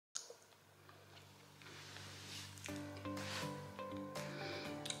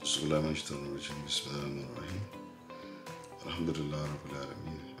Bismillah Majtan Rajim, Bismillah Rahim. Alhamdulillah Rabbil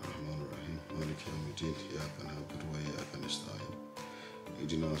Alameen, Rahman Rahim, Malik Yawmiddin, Iyaka na'budu wa Iyaka nasta'in.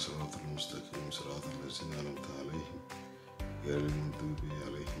 Ihdina siratal mustaqim, siratal ladzina an'amta 'alayhim, ghayril maghdubi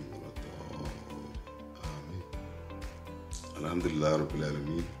 'alayhim waladdallin. Amen. Alhamdulillah Rabbil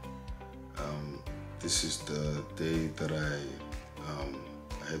Alameen. This is the day that I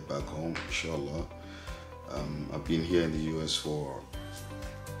head back home, inshallah. I've been here in the US for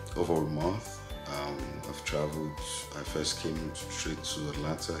over a month. I've traveled. I first came straight to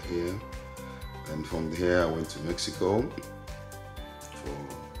Atlanta here, and from here I went to Mexico for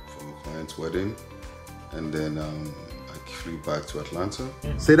a client's wedding, and then I flew back to Atlanta.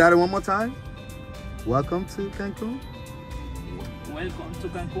 Say that one more time. Welcome to Cancun. Welcome to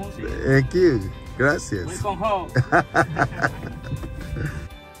Cancun. Thank you. Gracias. Welcome home.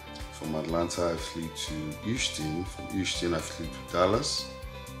 From Atlanta I flew to Houston. From Houston I flew to Dallas.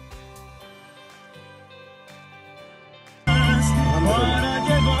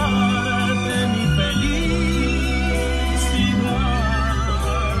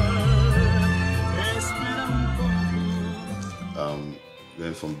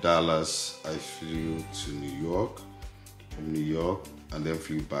 Then from Dallas, I flew to New York. From New York, and then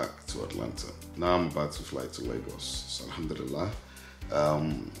flew back to Atlanta. Now I'm about to fly to Lagos. So alhamdulillah.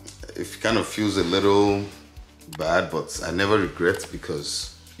 It kind of feels a little bad, but I never regret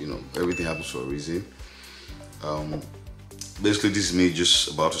because everything happens for a reason. Basically, this is me just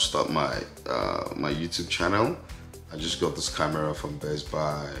about to start my my YouTube channel. I just got this camera from Best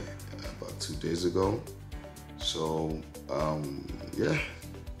Buy about 2 days ago. So yeah,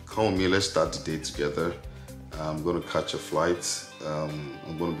 come with me, let's start the day together. I'm gonna catch a flight.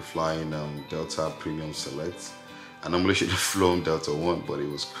 I'm gonna be flying Delta Premium Select. I normally should have flown Delta One, but it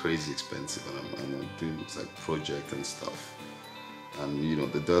was crazy expensive, and I'm doing this like project and stuff. And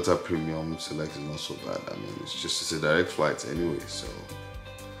the Delta Premium Select is not so bad. I mean, it's a direct flight anyway, so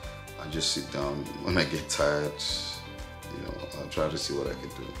I just sit down. When I get tired, I'll try to see what I can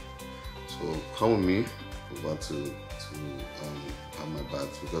do. So come with me. We're about to have my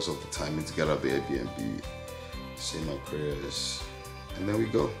bath because of the timing to get out of the Airbnb, say my prayers, and then we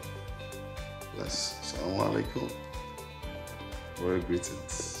go. Bless. Assalamu alaikum. Royal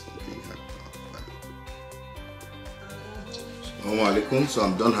greetings. Assalamu alaikum. So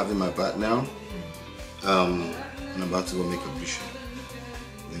I'm done having my bath now. I'm about to go make ablution.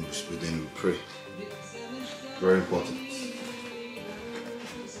 Then we pray. Very important.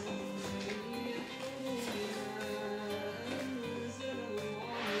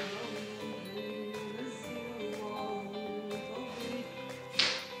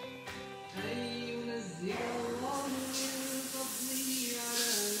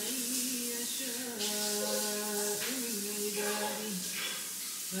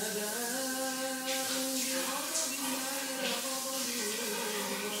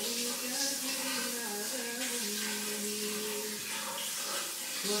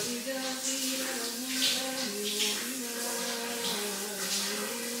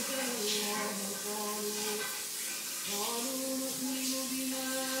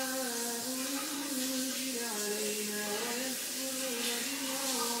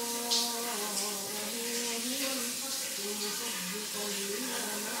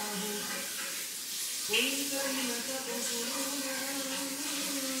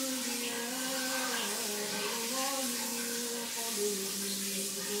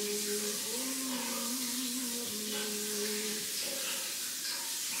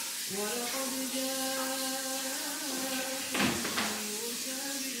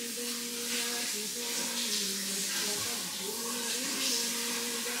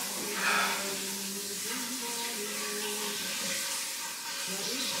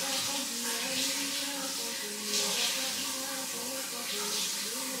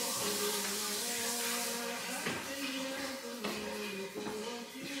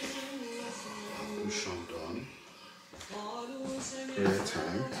 Done. Prayer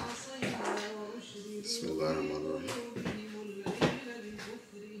time. Bismillahirrahmanirrahim.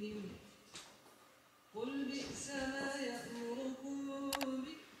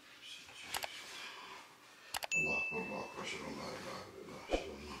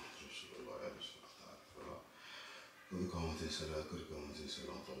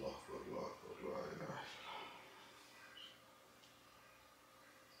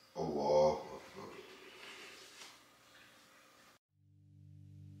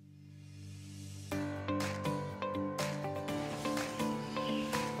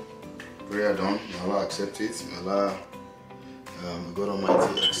 Prayer done. May Allah accept it. May Allah God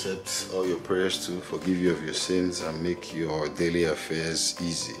Almighty accept all your prayers too, forgive you of your sins, and make your daily affairs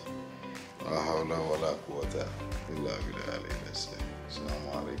easy. You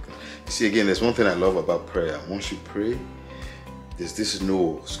see, again, there's one thing I love about prayer. Once you pray, there's this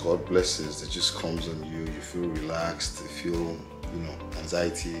nose, God blesses, that just comes on you. You feel relaxed, you feel,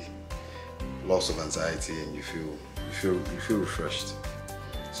 anxiety, loss of anxiety, and you feel refreshed.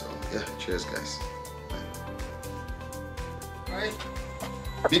 So yeah, cheers, guys. All right.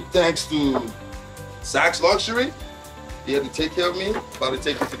 Big thanks to Saks Luxury. He had to take care of me. About to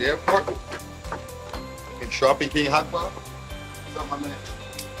take me to the airport. In shopping King Akbar. What's up, my man?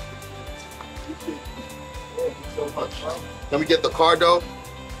 Thank you so much. Let me get the car though.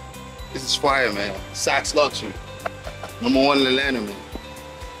 This is fire, man. Saks Luxury. #1 in Atlanta, man.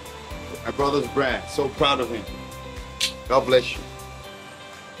 My brother's brand. So proud of him. God bless you.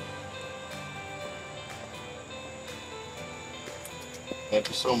 Thank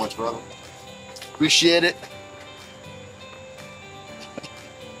you so much, brother. Appreciate it.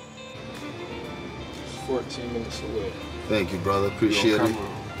 14 minutes away. Thank you, brother. Appreciate it.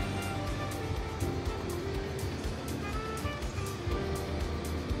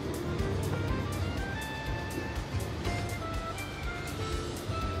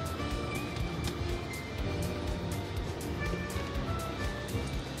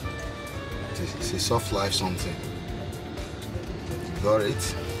 It's a soft life something. You got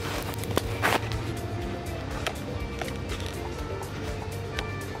it?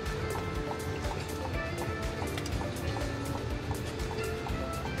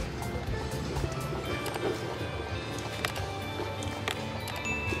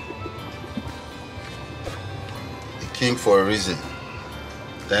 The king for a reason.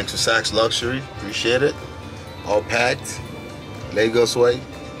 Thanks to Saks Luxury. Appreciate it. All packed. Lagos way.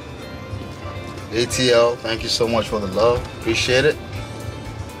 ATL, thank you so much for the love. Appreciate it.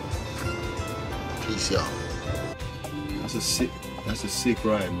 Peace, y'all. That's a sick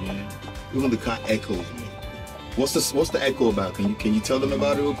ride, man. Even the car echoes, man. What's the Echo about? Can you tell them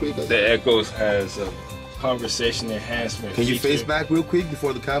about it real quick? The Echoes has a conversation enhancement. Can you feature. face back real quick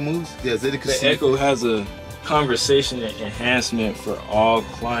before the car moves? Yeah, The Echo has a conversation enhancement for all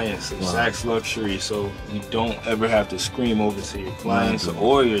clients of Saks Luxury, so you don't ever have to scream over to your clients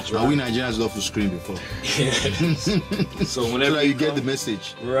or your driver. Now, we Nigerians love to scream before. So whenever so you get the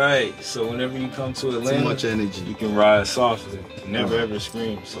message. Right. So whenever you come to Atlanta, Too much energy. you can ride softly. Never ever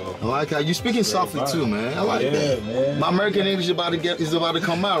scream. So I like how you speaking softly too, man. I like that. Man. My American English is about to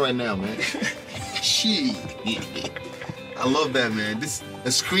come out right now, man. Shit. I love that, man. A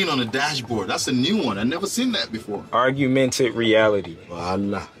screen on the dashboard. That's a new one. I've never seen that before. Argumented reality.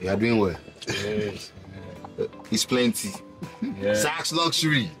 Voila. You're doing well. Yes. It's plenty. Yeah. Saks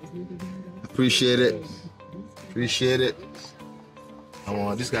Luxury. Appreciate it. Appreciate it.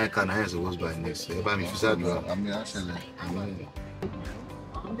 This guy kind of has a what's by next. Everybody me feel good. I mean, actually.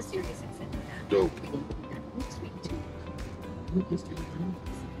 Dope.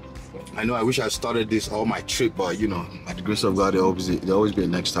 I know I wish I started this all my trip, but by the grace of God, there'll always be a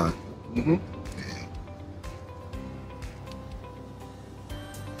next time. Mm-hmm. Yeah.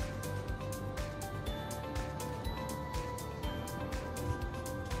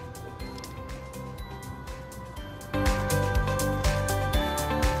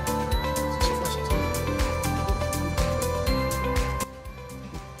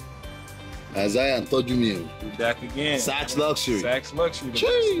 Isaiah told you me. We're back again. Saks Luxury. Saks Luxury, the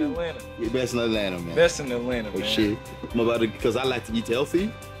best in Atlanta. You're best in Atlanta, man. Best in Atlanta, Oh man. shit. I'm about to, because I like to eat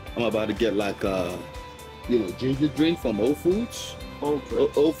healthy, I'm about to get like ginger drink from Whole Foods.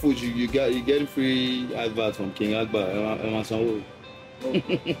 Whole Foods, you're getting free advert from King Akbar.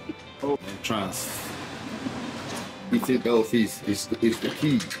 Trans. Eating healthy is the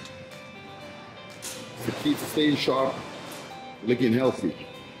key. It's the key to staying sharp, looking healthy.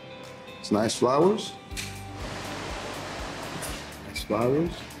 It's nice flowers. Nice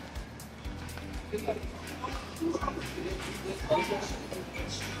flowers.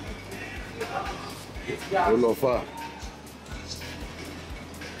 Olofa.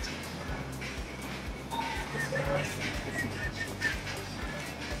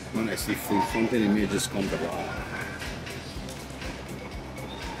 When I see food, something in me just comes about.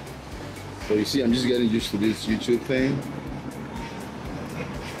 So you see, I'm just getting used to this YouTube thing.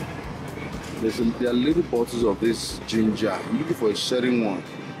 There are little bottles of this ginger. I'm looking for a certain one.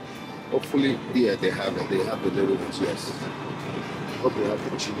 Hopefully, yeah, they have it. They have the little ones, yes. Hope they have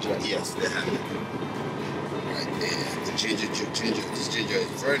the ginger. Yes, they have it. Right there, the ginger. This ginger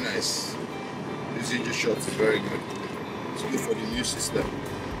is very nice. This ginger shots are very good. It's good for the immune system.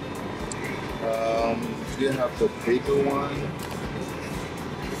 They have the bigger one.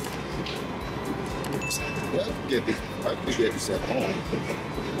 I could get this at home.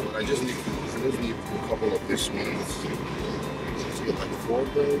 But I just need a couple of this ones. Let's get like 4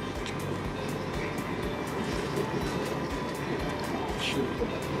 though.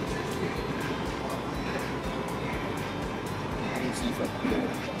 Let me see if I can get it.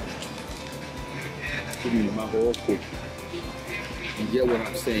 Give me my whole cook. You get what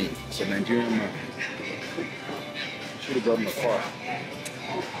I'm saying? It's a Nigerian man. Should have gotten a car.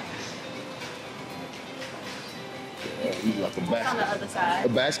 He's like a basket. On the other side. A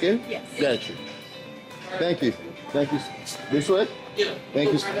basket? Yes. Gotcha. Thank you. Thank you. This way? Yeah.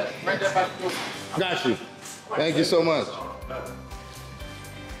 Thank you. Right there by the door. Got you. Thank you so much.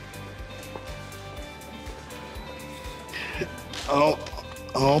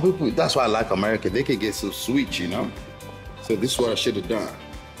 Oh, people, that's why I like America. They can get so sweet, you know? So this is what I should have done.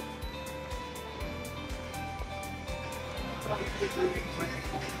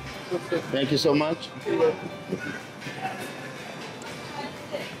 Thank you so much.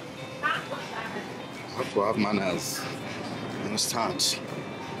 That's why I have manners. Times.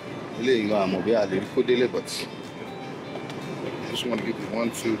 Really, I'm gonna be out there. But I just want to give you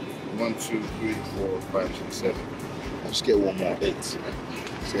 1, 2, 3, 4, 5, 6, 7. I'll just get one more 8. So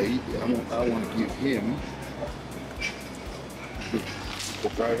I want to give him the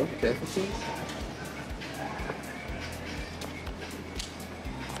driver. Okay.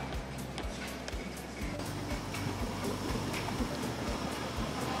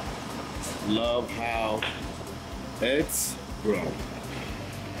 Love how it's grown.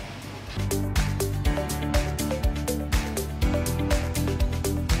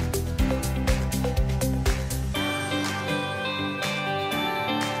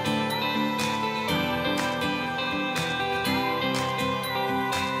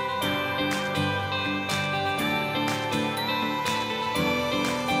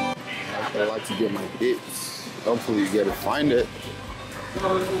 I like to get my hits. Hopefully you get to find it.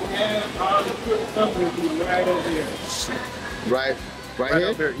 Right here?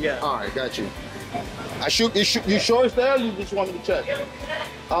 Over here, yeah. All right, got you. You sure it's there? Or you just want me to check?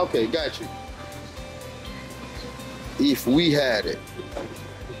 Okay, got you. If we had it.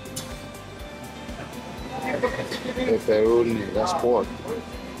 Pepperoni, that's pork.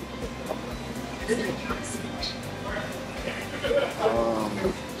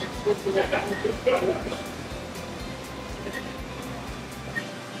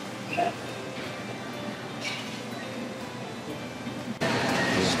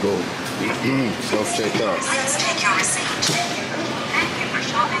 Let's go. Self-checkout. Please take your receipt. Thank you for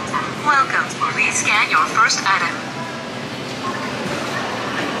shopping. Welcome. Please scan your first item.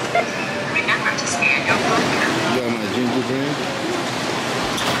 Remember to scan your phone. You got my ginger drink?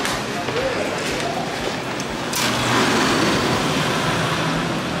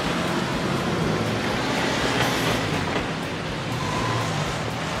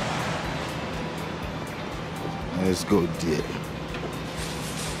 Let's go, dear.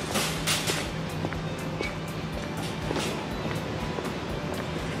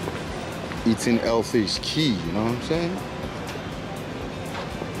 Eating healthy is key, you know what I'm saying?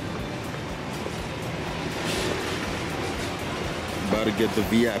 About to get the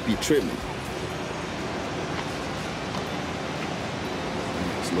VIP treatment.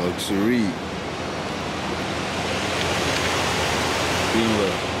 It's luxury. Being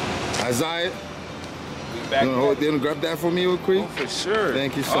well. Isaiah? You gonna grab that for me real quick? Oh, for sure.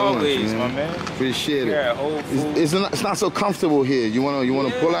 Thank you so Always, much, man. my man. Appreciate it. Yeah, Whole Foods. It's not so comfortable here. You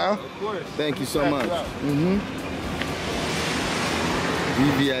wanna pull out? Of course. Thank you so much.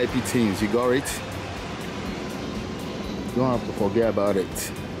 VVIP teams, you got it. You don't have to forget about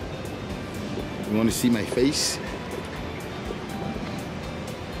it. You want to see my face?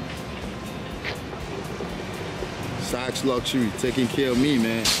 Saks Luxury taking care of me,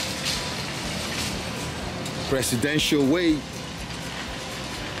 man. Presidential way.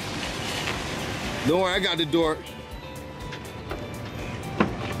 Don't worry, I got the door.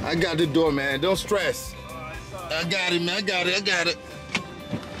 I got the door, man. Don't stress. I got it, man. I got it.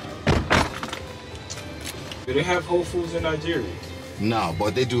 Do they have Whole Foods in Nigeria? No,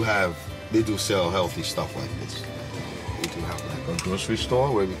 but they do sell healthy stuff like this. They do have like a grocery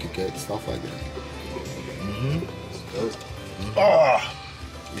store where we could get stuff like that. Oh,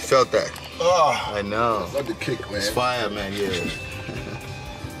 you felt that? Oh, I know. That's the kick, man. It's fire, man. Yeah.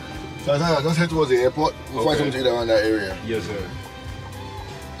 So I just head towards the airport. We'll find something to eat around that area. Yes, sir.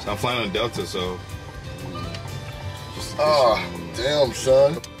 So I'm flying on Delta, so. Damn,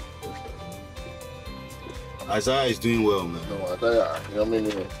 son. Isaiah is doing well, man. No, I tell ya, you know what I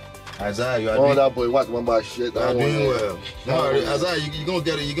mean? Isaiah, you are That boy, watch one by shit. doing well. No, Isaiah, you're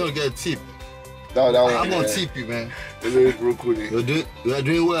gonna get a tip. That one. I'm gonna tip you, man. Real cool. You are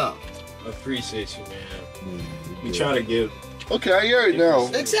doing well. I appreciate you, man. We try to give. Okay, I hear it now.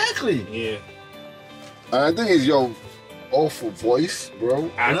 Exactly. Yeah. I think it's your awful voice, bro.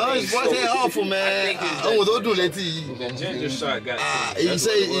 No, his voice ain't awful, man. Oh, don't do that to you. The ginger shot got. You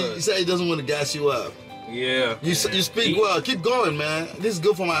say he doesn't want to gas you up. Yeah. You speak well. Keep going, man. This is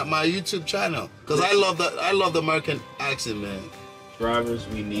good for my YouTube channel because I love the American accent, man. Drivers,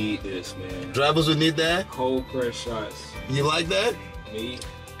 we need this, man. Drivers will need that. Cold press shots. You like that? Me?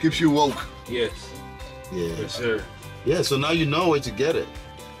 Keeps you woke. Yes. Yeah. For sure. Yeah. So now you know where to get it.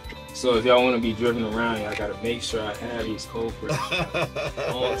 So if y'all want to be driven around, y'all gotta make sure I have these cold press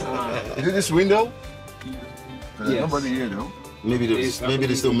all the time. Is it this window? Yes. Nobody here though. Maybe they're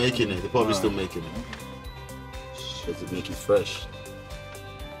still making it. They're probably still making it. Because they make it fresh.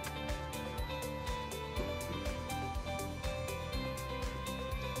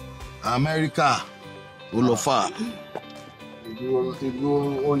 America, Ulofa.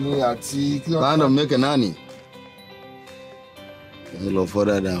 Kind of make an Annie. A little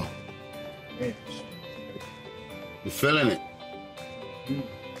further down. You feeling it?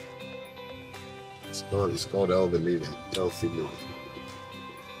 It's called healthy living. Healthy living.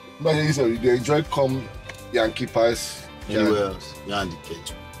 But they enjoy come Yankee Pass. Anywhere else? Yandy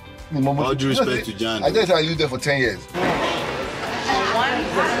Cage. All due respect to John. I just I lived there for 10 years.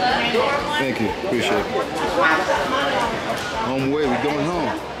 Thank you. Appreciate it. On the way, we're going home.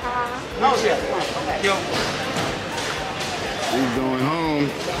 We're going home.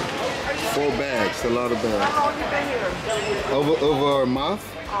 4 bags, a lot of bags. How long you been here? Over a month.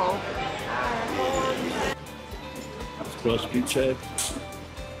 Oh. Cross speed check.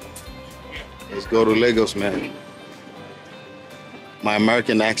 Let's go to Lagos, man. My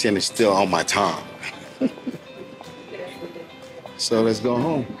American accent is still on my tongue. So let's go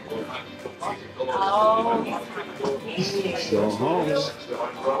home. Go home.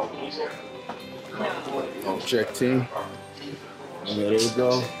 Oh, check team. There we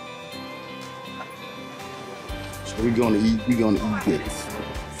go. So we're gonna eat this.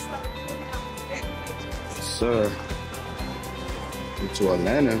 Sir. To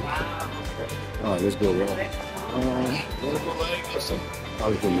Atlanta. All right, let's go right.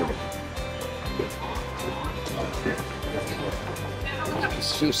 I'll go middle. It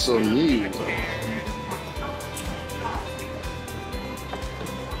feels so new.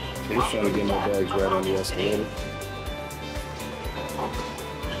 I'm just trying to get my bags right on the escalator.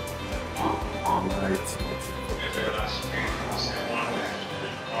 All right.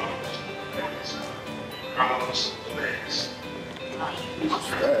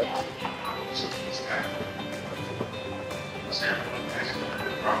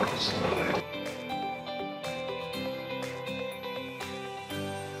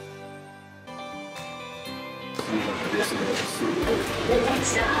 The next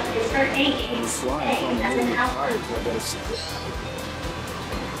stop is for Hades. Hey, as in Alpha.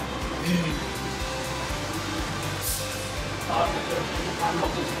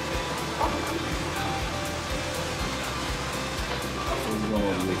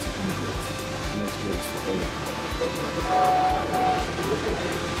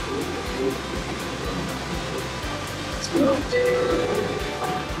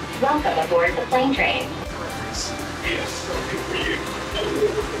 Welcome aboard the plane train.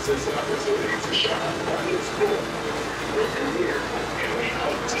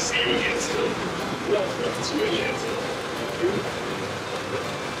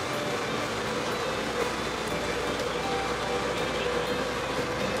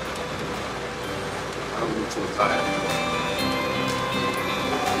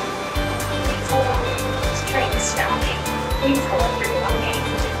 This train is stopping. Please hold up your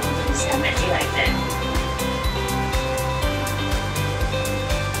belongings. So messy like this.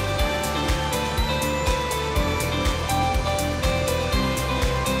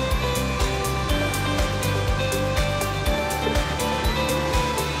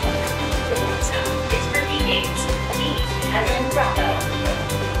 As in Bravo.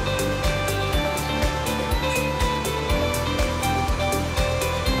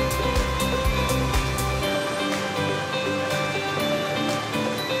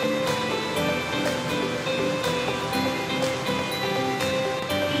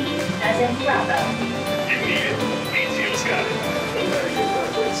 As in Bravo. ATO's got it.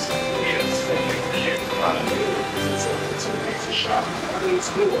 Yes, it's a shot. It's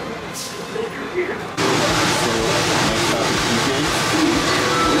cool. You're here.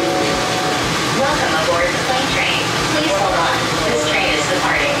 Welcome aboard the plane train. Please hold on. This train is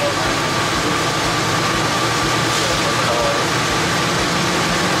departing.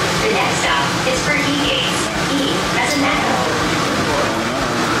 The next stop is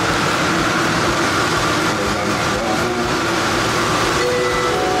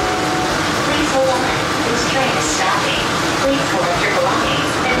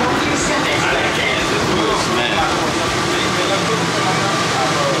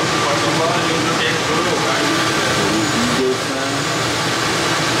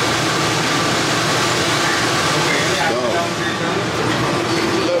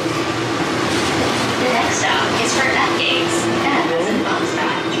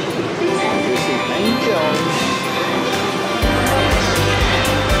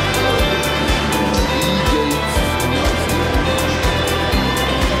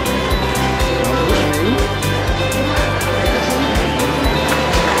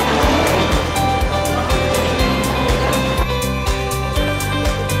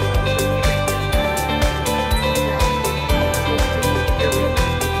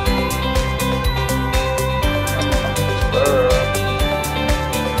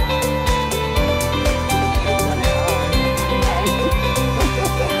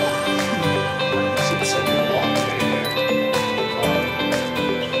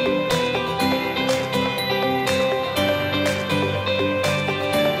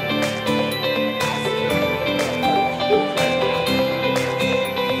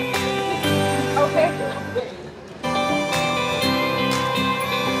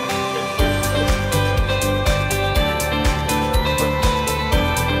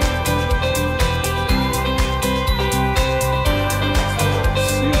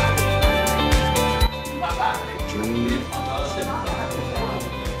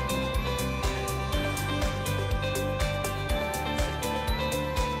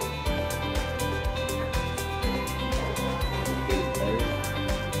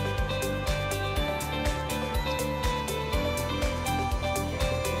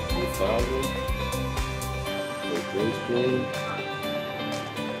 $1,000. Graceful.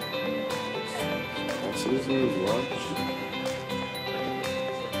 Scissors, watch.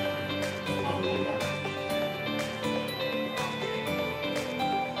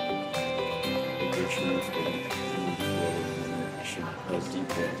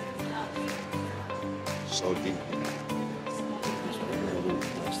 So deep.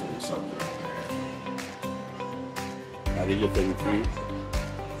 How did you feel the free?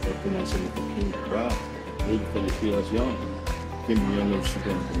 Open and send it to King. Wow. How you feel the free as young? Can be young if she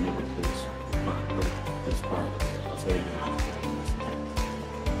can be in the place. That's fine. I'll tell you.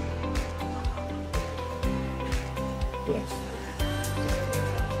 Yes.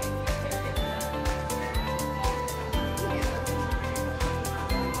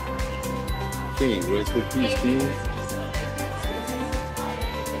 King, rest in peace, King.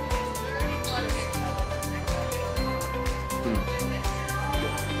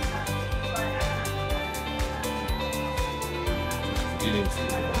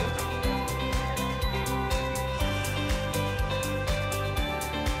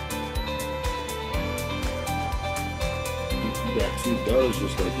 You got $2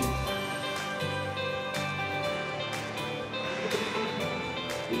 just like you.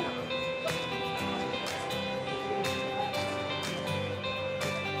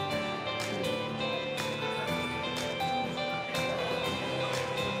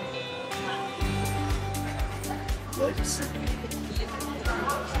 Legacy.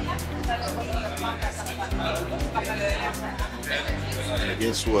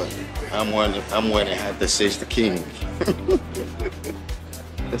 Guess what? I'm wearing a hat that says the king.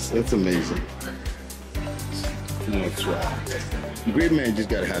 that's amazing. Too much swag. Great man just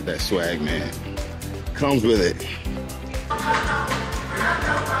gotta have that swag, man. Comes with it.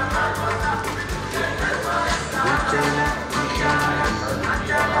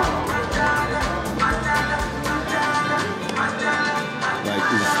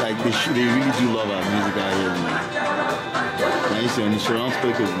 Like they really do love our music out here, man. Nice on the surround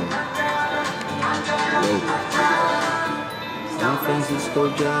speakers, man. Yo. San Francisco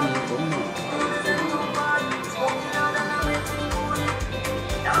Johnny, come on.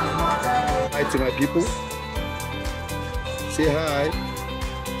 Hi to my people. Say hi.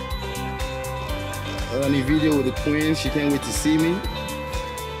 On the video with the queen, she can't wait to see me.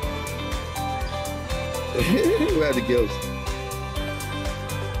 Where are the girls?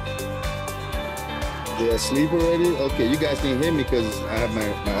 They asleep already? Okay, you guys can hear me because I have my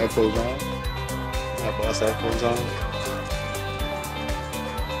headphones on. My boss headphones on.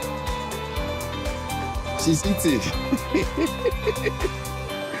 She's eating.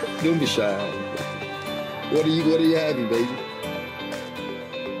 Don't be shy. What are you having, baby?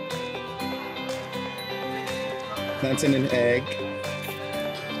 Plantain and egg.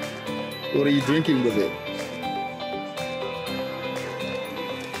 What are you drinking with it?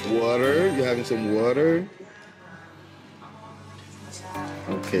 Water. You're having some water.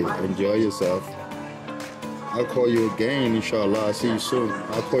 Okay, enjoy yourself. I'll call you again, inshallah. I'll see you soon.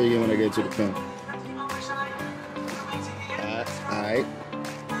 I'll call you again when I get to the camp. Alright.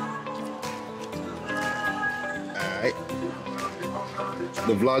 Alright.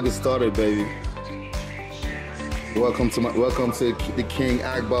 The vlog has started, baby. Welcome to the King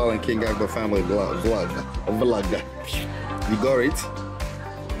Akbar and King Akbar family vlog. You got it?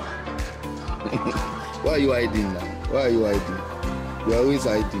 Why are you hiding now? Why are you hiding? You're always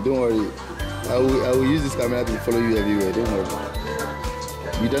hiding. Don't worry. I will use this camera to follow you everywhere. Don't worry.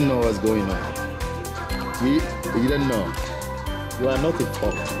 You don't know what's going on. You don't know. You are not a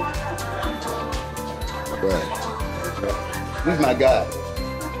pop. Right. This is my guy.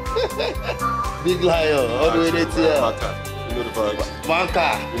 Big lion. All the way there. You know the vibes.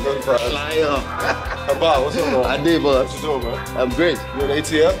 Manka. You know the vibes. Lion. Abba, what's up, man? I did, boss. What you doing, man? I'm great. You in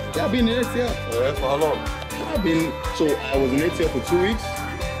ATL? Yeah, I've been in ATL. Yeah, for how long? I was in ATL for 2 weeks.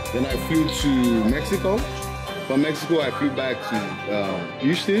 Then I flew to Mexico. From Mexico, I flew back to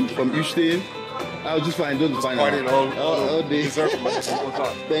Houston. From Houston, I was just flying. Partying all day. Deserve it, man. One more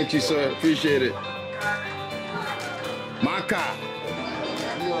time. Thank you, sir. Appreciate it. Maka.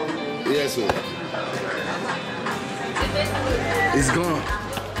 Yes, sir. It's gone.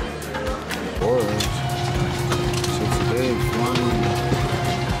 Alright. So today I'm flying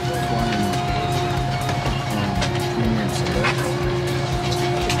Premium Select.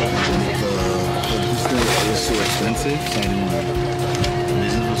 It was so expensive, and the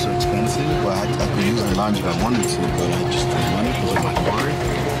reason it was so expensive, well, I could use the lounge if I wanted to, but I just didn't want it because of my card.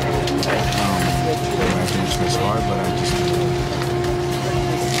 I finished this card, but I just didn't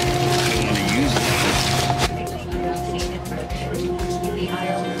want to use it.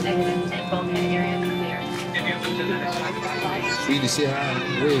 exits and bulkhead areas are clear. Sweetie, say hi.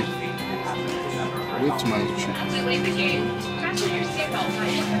 Wave. Wave to my tree. As we leave the gate, fasten your seatbelt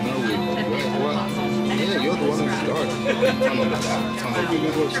sign. No, wait. What? Yeah, you're the one who started. Turn on the back. Turn on the back.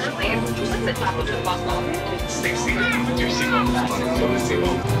 Currently, what's the top of the buckle? Stay seated with your seatbelt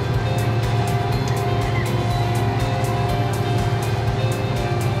fastened.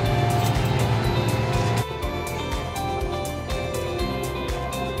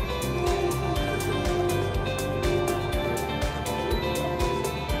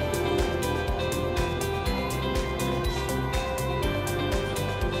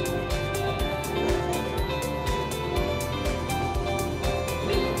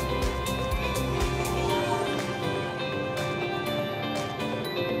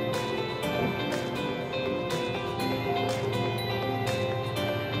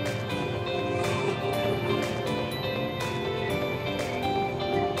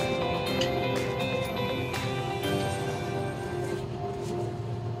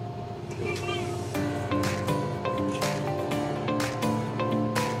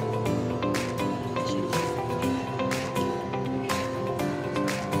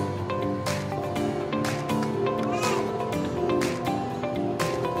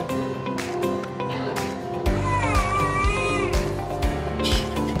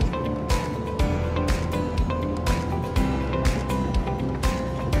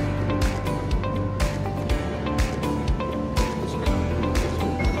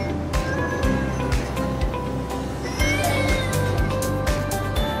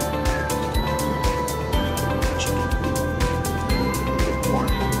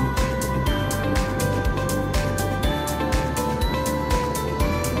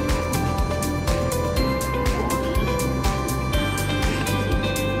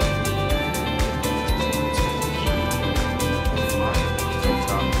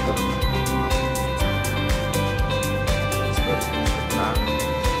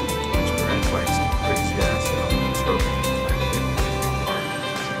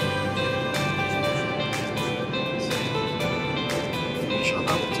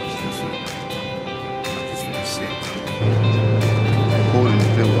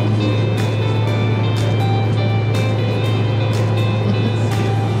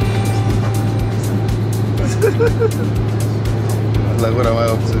 Like, what am I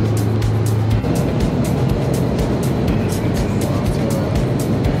up to?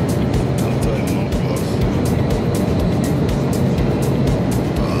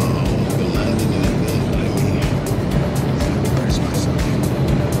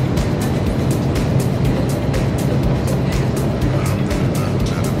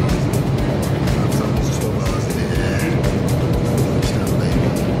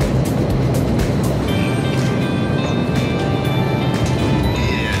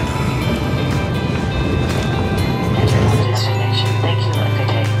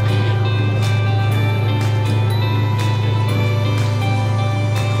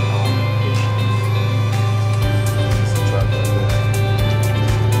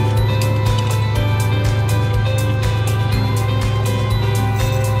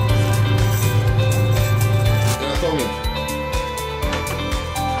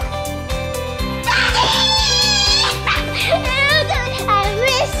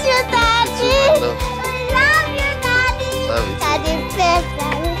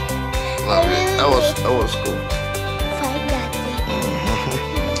 That was cool.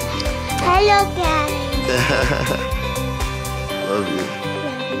 Hello, guys. Love you.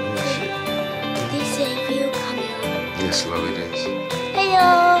 This is a view coming. Yes, love it is. Hello.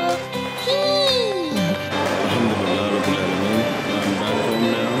 I'm back home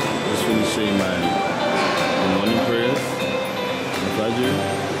now. Just finished saying my morning prayers, the Fajr.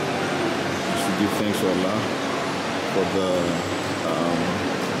 Just to give thanks to Allah for the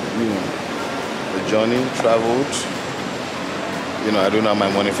journey, traveled. You know, I don't have my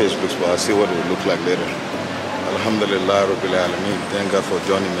morning Facebooks, but I'll see what it will look like later. Alhamdulillah, Rabbil Alameen. Thank God for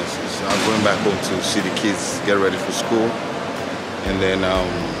journey messages. I'm going back home to see the kids, get ready for school, and then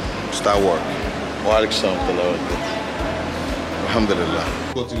start work. Alhamdulillah.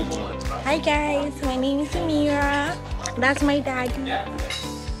 Hi guys, my name is Amira. That's my dad.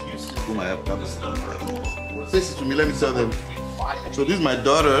 Who my help? Face it to me, let me tell them. So this is my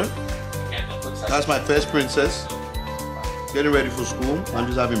daughter. That's my first princess. Getting ready for school. I'm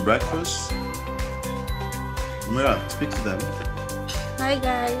just having breakfast. Amira, speak to them. Hi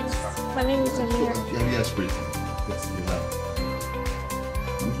guys, my name is Amira. Yeah, yes, please. Yes, you have.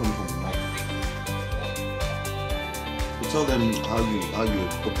 So tell them how you're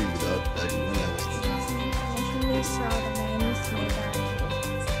coping without daddy when I was there. I really saw that I miss my dad.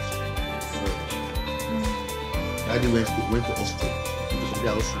 Daddy went to Austria. They went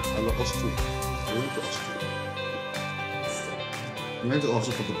to Austria. We went to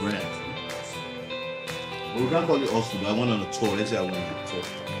Austria for the brand. Well, we can't call it Austria, but I went on a tour. Let's say I went on a tour.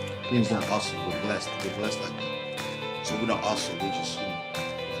 Things not Austria, we're blessed like that. So we're not Austria, we're just,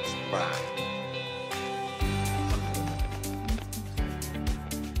 let's ride.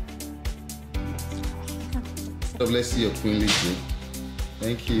 So let's see your queenly drink.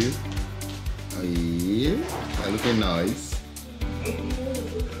 Thank you. Oh, yeah. Looking nice.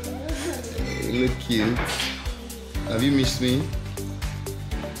 You look cute. Have you missed me?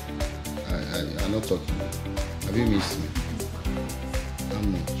 I'm not talking. Have you missed me? How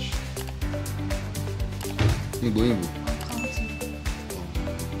much? Igbo.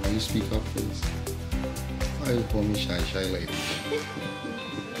 Can you speak up, please? Why you call me shy like this?